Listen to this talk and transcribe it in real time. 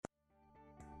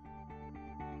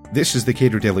This is the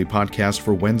Cato Daily Podcast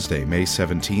for Wednesday, May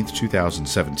 17th,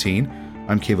 2017.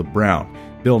 I'm Caleb Brown.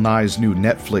 Bill Nye's new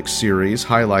Netflix series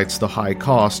highlights the high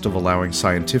cost of allowing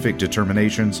scientific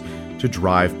determinations to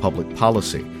drive public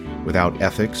policy. Without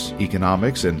ethics,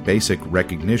 economics, and basic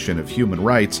recognition of human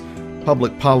rights,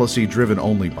 public policy driven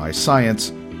only by science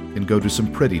can go to some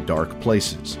pretty dark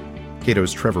places.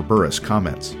 Cato's Trevor Burrus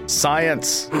comments.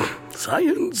 Science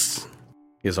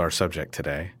is our subject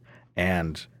today,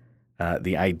 and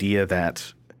the idea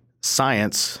that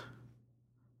science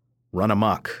run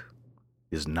amok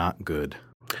is not good.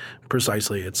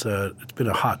 Precisely. It's been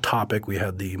a hot topic. We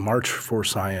had the March for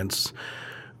Science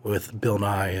with Bill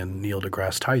Nye and Neil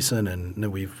deGrasse Tyson, and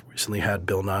then we've recently had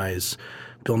Bill Nye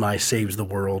Saves the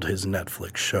World, his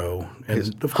Netflix show.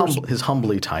 And his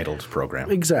humbly titled program.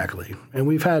 Exactly. And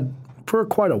we've had, for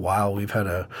quite a while,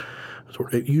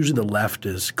 usually the left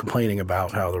is complaining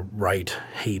about how the right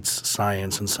hates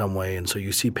science in some way. And so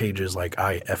you see pages like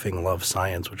I Effing Love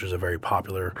Science, which is a very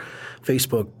popular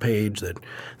Facebook page that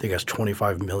I think has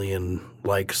 25 million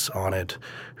likes on it,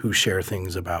 who share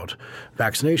things about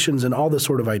vaccinations and all this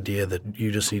sort of idea that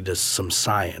you just need some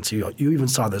science. You even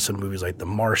saw this in movies like The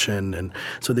Martian. And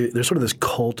so there's sort of this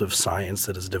cult of science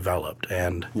that has developed.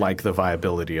 And like the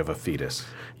viability of a fetus.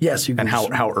 Yes. And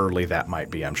how early that might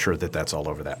be. I'm sure that's all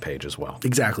over that page as well.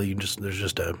 Exactly. You can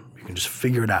just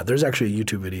figure it out. There's actually a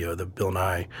YouTube video that Bill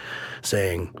Nye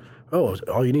saying, oh,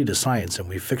 all you need is science and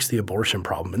we fix the abortion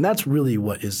problem. And that's really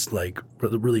what is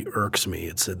really irks me.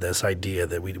 It's this idea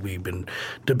that we've been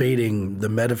debating the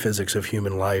metaphysics of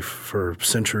human life for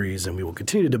centuries and we will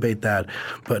continue to debate that.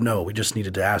 But no, we just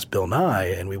needed to ask Bill Nye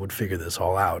and we would figure this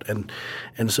all out. And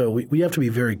so we have to be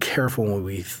very careful when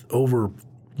we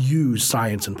overuse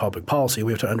science in public policy.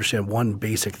 We have to understand one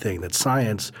basic thing, that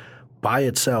science by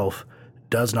itself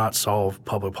does not solve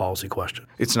public policy questions.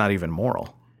 It's not even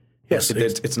moral. Yes,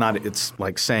 it's not. It's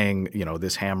like saying,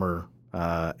 this hammer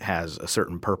has a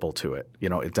certain purple to it.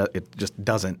 It just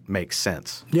doesn't make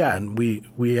sense. Yeah, and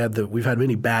we've had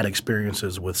many bad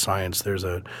experiences with science. There's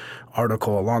a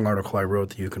long article I wrote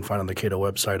that you can find on the Cato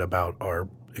website about our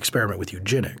experiment with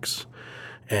eugenics.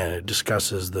 And it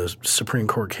discusses the Supreme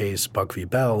Court case Buck v.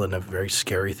 Bell and a very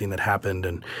scary thing that happened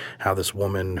and how this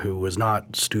woman who was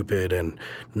not stupid and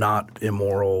not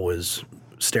immoral was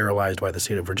sterilized by the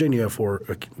state of Virginia for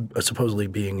supposedly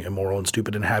being immoral and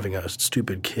stupid and having a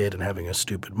stupid kid and having a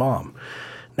stupid mom.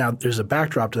 Now, there's a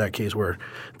backdrop to that case where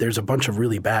there's a bunch of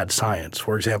really bad science.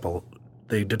 For example,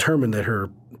 they determined that her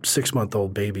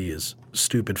 6-month-old baby is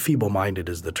stupid. Feeble-minded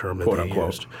is the term that quote, they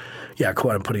unquote. used. Yeah,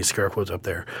 quote, I'm putting scare quotes up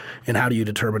there. And how do you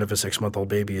determine if a 6-month-old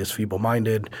baby is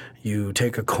feeble-minded? You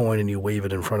take a coin and you wave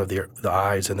it in front of the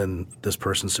eyes, and then this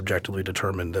person subjectively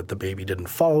determined that the baby didn't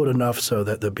follow it enough so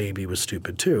that the baby was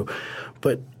stupid too.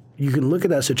 But you can look at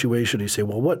that situation and you say,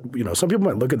 well, some people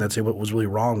might look at that and say what was really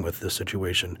wrong with this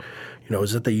situation,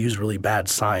 is that they used really bad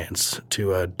science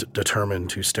to determine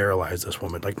to sterilize this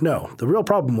woman. No, the real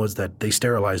problem was that they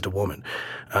sterilized a woman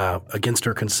against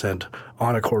her consent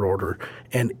on a court order.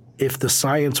 And if the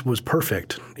science was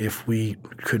perfect, if we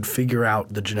could figure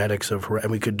out the genetics of her, and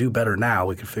we could do better now,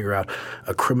 we could figure out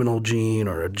a criminal gene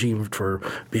or a gene for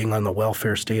being on the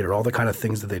welfare state or all the kind of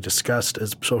things that they discussed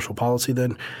as social policy,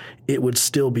 then it would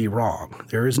still be wrong.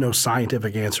 There is no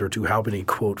scientific answer to how many,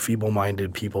 quote,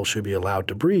 feeble-minded people should be allowed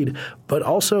to breed, but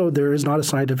also there is not a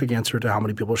scientific answer to how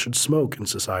many people should smoke in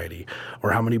society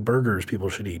or how many burgers people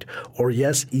should eat or,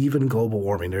 yes, even global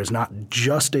warming. There's not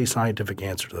just a scientific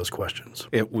answer to those questions.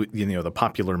 The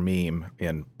popular meme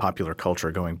in popular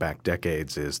culture going back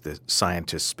decades is that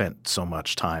scientists spent so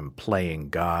much time playing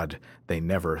God, they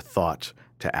never thought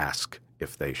to ask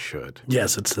if they should.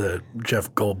 Yes, it's the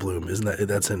Jeff Goldblum, isn't that?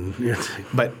 That's in.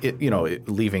 But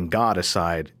leaving God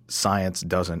aside, science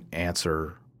doesn't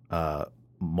answer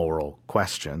moral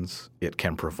questions. It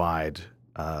can provide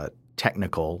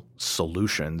technical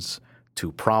solutions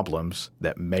to problems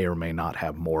that may or may not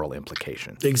have moral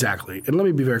implications. Exactly. And let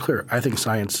me be very clear. I think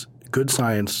good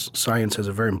science has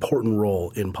a very important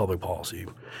role in public policy.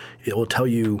 It will tell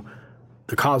you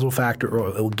the causal factor, or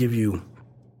it will give you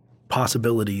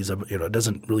possibilities of, it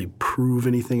doesn't really prove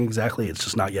anything exactly. It's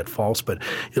just not yet false, but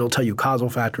it'll tell you causal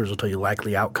factors, it'll tell you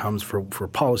likely outcomes for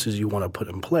policies you want to put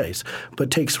in place.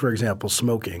 But takes, for example,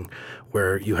 smoking,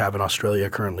 where you have in Australia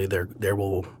currently, there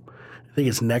will, I think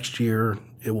it's next year,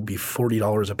 it will be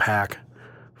 $40 a pack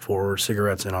for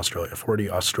cigarettes in Australia, 40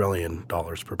 Australian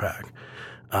dollars per pack.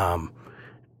 The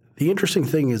interesting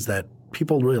thing is that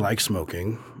people really like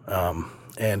smoking,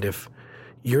 and if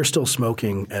you're still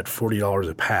smoking at $40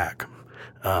 a pack,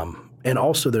 and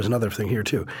also there's another thing here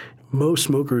too. most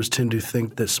smokers tend to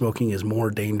think that smoking is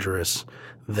more dangerous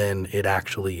than it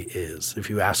actually is. If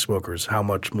you ask smokers how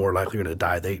much more likely you're going to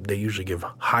die, they usually give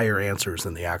higher answers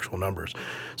than the actual numbers.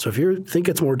 So if you think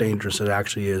it's more dangerous than it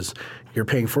actually is, you're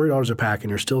paying $40 a pack and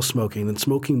you're still smoking, then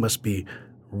smoking must be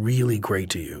really great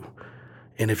to you.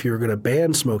 And if you're going to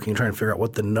ban smoking and try and figure out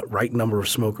what the right number of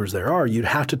smokers there are, you'd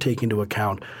have to take into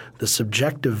account the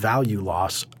subjective value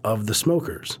loss of the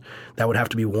smokers. That would have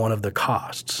to be one of the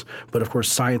costs. But of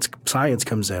course, science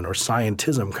comes in, or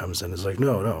scientism comes in. It's like,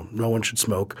 no one should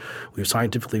smoke. We've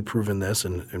scientifically proven this,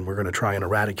 and we're going to try and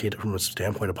eradicate it from a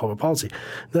standpoint of public policy.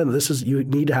 Then you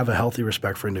need to have a healthy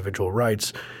respect for individual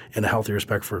rights and a healthy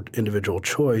respect for individual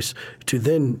choice to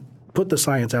then put the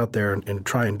science out there and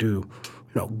try and do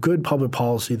good public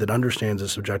policy that understands that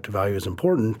subjective value is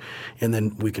important, and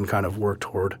then we can kind of work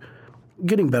toward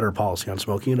getting better policy on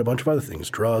smoking and a bunch of other things,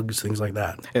 drugs, things like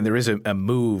that. And there is a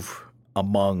move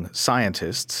among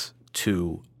scientists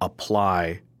to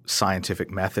apply scientific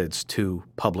methods to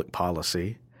public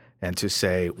policy and to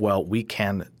say, well, we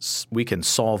can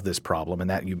solve this problem. And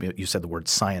that you said the word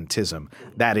scientism.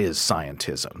 That is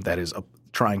scientism. That is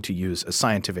trying to use a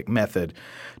scientific method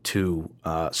to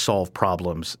solve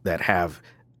problems that have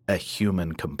a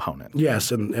human component.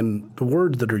 Yes, and the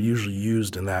words that are usually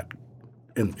used in that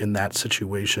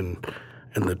situation,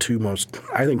 and two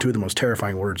of the most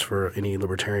terrifying words for any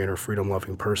libertarian or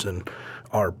freedom-loving person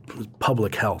are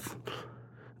public health.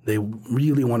 They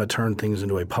really want to turn things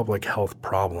into a public health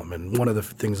problem. And one of the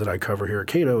things that I cover here at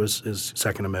Cato is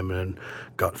Second Amendment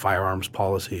and firearms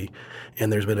policy.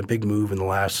 And there's been a big move in the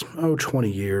last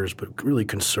 20 years, but really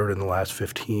concerted in the last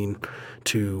 15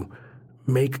 to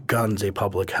make guns a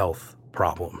public health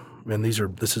problem. And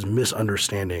this is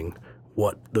misunderstanding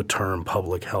what the term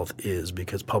public health is,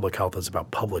 because public health is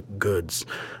about public goods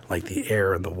like the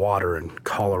air and the water and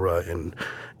cholera and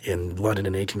in London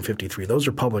in 1853. Those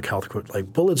are public health.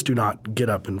 Like bullets do not get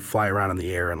up and fly around in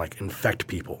the air and infect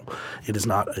people. There's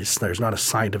not a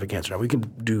scientific answer. Now we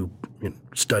can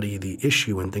study the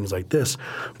issue and things like this,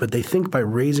 but they think by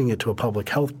raising it to a public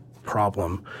health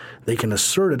problem, they can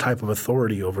assert a type of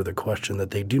authority over the question that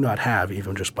they do not have,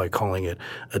 even just by calling it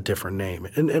a different name.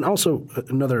 And also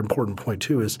another important point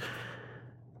too is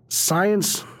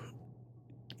science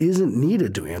isn't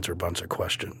needed to answer a bunch of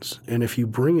questions. And if you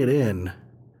bring it in,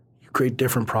 you create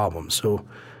different problems. So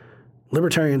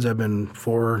libertarians have been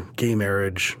for gay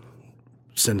marriage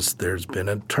since there's been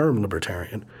a term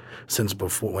libertarian, since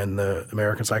before when the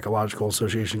American Psychological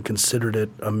Association considered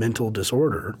it a mental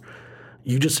disorder.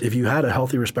 If you had a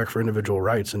healthy respect for individual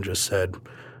rights and just said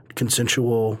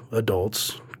consensual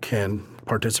adults can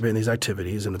participate in these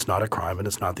activities and it's not a crime and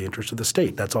it's not the interest of the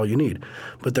state, that's all you need.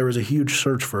 But there was a huge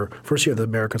search first you have the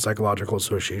American Psychological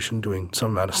Association doing some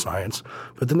amount of science,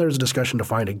 but then there's a discussion to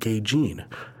find a gay gene.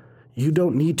 You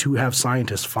don't need to have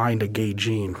scientists find a gay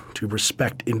gene to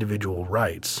respect individual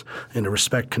rights and to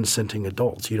respect consenting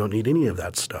adults. You don't need any of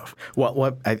that stuff.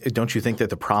 Well, don't you think that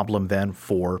the problem then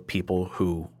for people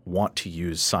who want to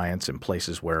use science in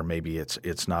places where maybe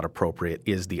it's not appropriate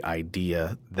is the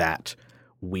idea that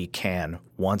we can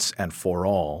once and for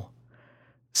all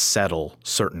settle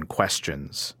certain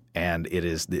questions, and it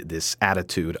is this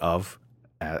attitude of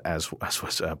as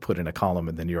was put in a column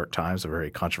in the New York Times, a very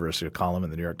controversial column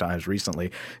in the New York Times recently,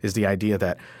 is the idea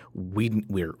that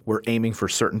we're aiming for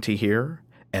certainty here,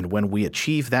 and when we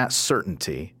achieve that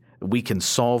certainty, we can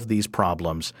solve these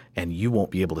problems, and you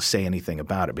won't be able to say anything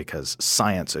about it because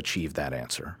science achieved that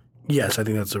answer. Yes, I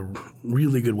think that's a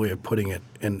really good way of putting it,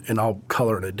 and I'll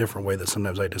color it a different way that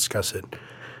sometimes I discuss it.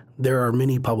 There are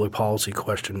many public policy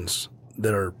questions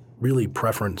that are really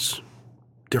preference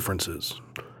differences.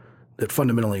 That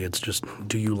fundamentally it's just,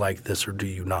 do you like this or do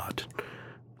you not?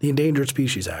 The Endangered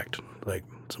Species Act,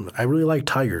 I really like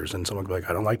tigers, and someone will be like,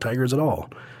 I don't like tigers at all.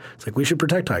 It's like, we should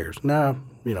protect tigers. Nah,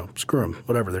 screw them,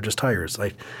 whatever, they're just tigers.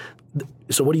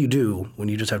 So what do you do when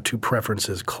you just have two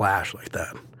preferences clash like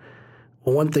that?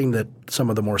 Well, one thing that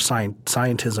some of the more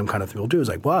scientism kind of people do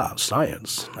is wow,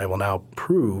 science. I will now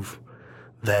prove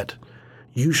that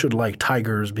you should like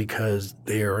tigers because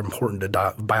they are important to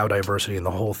biodiversity and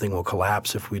the whole thing will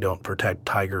collapse if we don't protect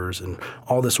tigers and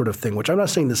all this sort of thing, which I'm not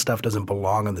saying this stuff doesn't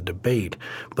belong in the debate,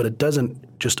 but it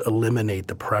doesn't just eliminate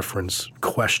the preference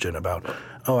question about,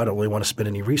 I don't really want to spend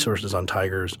any resources on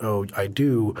tigers. Oh, I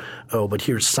do. Oh, but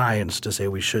here's science to say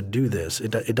we should do this.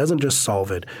 It doesn't just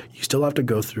solve it. You still have to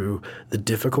go through the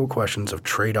difficult questions of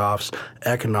trade-offs,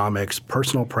 economics,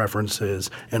 personal preferences,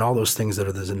 and all those things that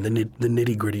are the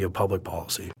nitty-gritty of public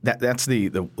policy. That's the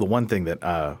one thing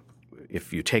that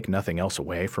if you take nothing else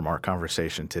away from our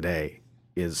conversation today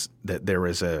is that there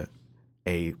is a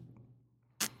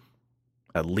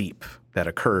leap that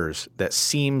occurs that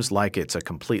seems like it's a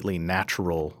completely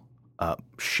natural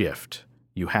shift.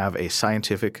 You have a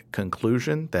scientific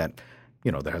conclusion that,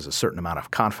 there has a certain amount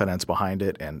of confidence behind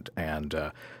it,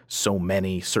 and so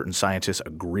many certain scientists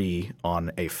agree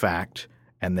on a fact,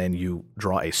 and then you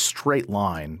draw a straight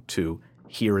line to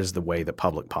here is the way that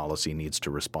public policy needs to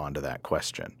respond to that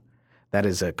question. That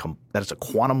is a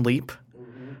quantum leap,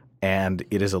 and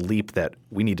it is a leap that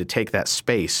we need to take that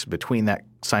space between that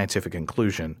scientific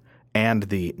conclusion and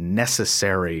the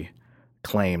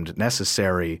claimed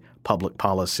necessary public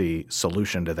policy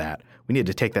solution to that. We need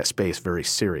to take that space very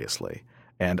seriously.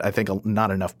 And I think not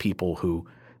enough people who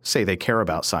say they care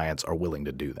about science are willing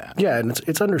to do that. Yeah, and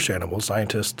it's understandable.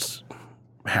 Scientists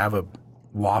have a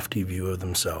lofty view of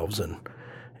themselves,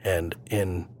 and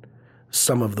in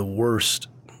some of the worst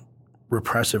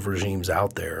repressive regimes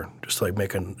out there, just to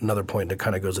make another point that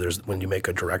kind of goes, there's when you make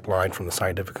a direct line from the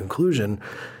scientific conclusion,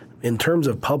 in terms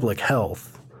of public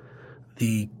health,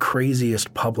 the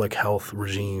craziest public health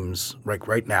regimes,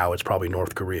 right now, it's probably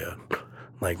North Korea.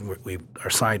 Our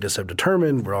scientists have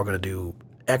determined we're all going to do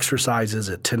exercises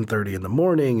at 10:30 in the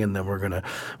morning, and then we're gonna.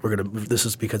 This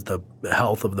is because the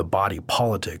health of the body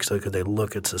politics, because they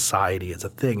look at society as a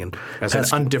thing, and as an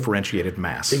undifferentiated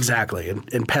mass. Exactly,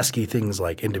 and pesky things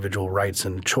like individual rights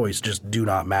and choice just do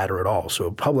not matter at all.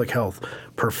 So public health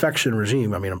perfection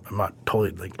regime. I mean, I'm not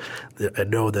totally I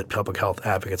know that public health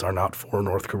advocates are not for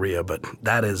North Korea, but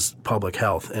that is public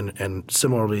health, and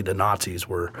similarly, the Nazis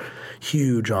were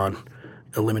huge on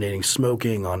eliminating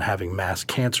smoking, on having mass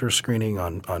cancer screening,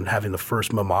 on having the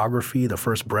first mammography, the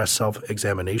first breast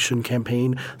self-examination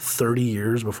campaign 30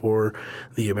 years before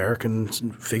the Americans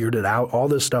figured it out. All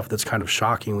this stuff that's kind of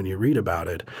shocking when you read about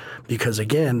it because,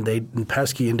 again,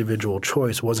 pesky individual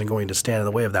choice wasn't going to stand in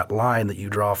the way of that line that you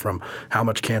draw from how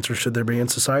much cancer should there be in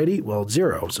society? Well,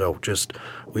 zero. So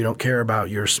we don't care about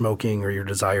your smoking or your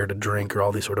desire to drink or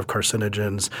all these sort of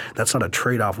carcinogens. That's not a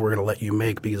trade-off we're going to let you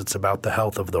make because it's about the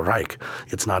health of the Reich.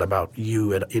 It's not about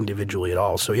you individually at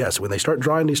all. So, yes, when they start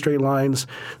drawing these straight lines,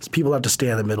 people have to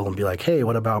stay in the middle and be like, hey,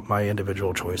 what about my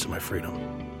individual choice and my freedom?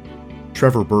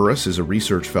 Trevor Burrus is a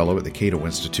research fellow at the Cato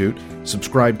Institute.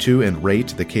 Subscribe to and rate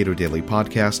the Cato Daily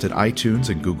Podcast at iTunes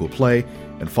and Google Play,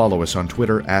 and follow us on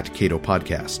Twitter @Cato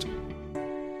Podcast.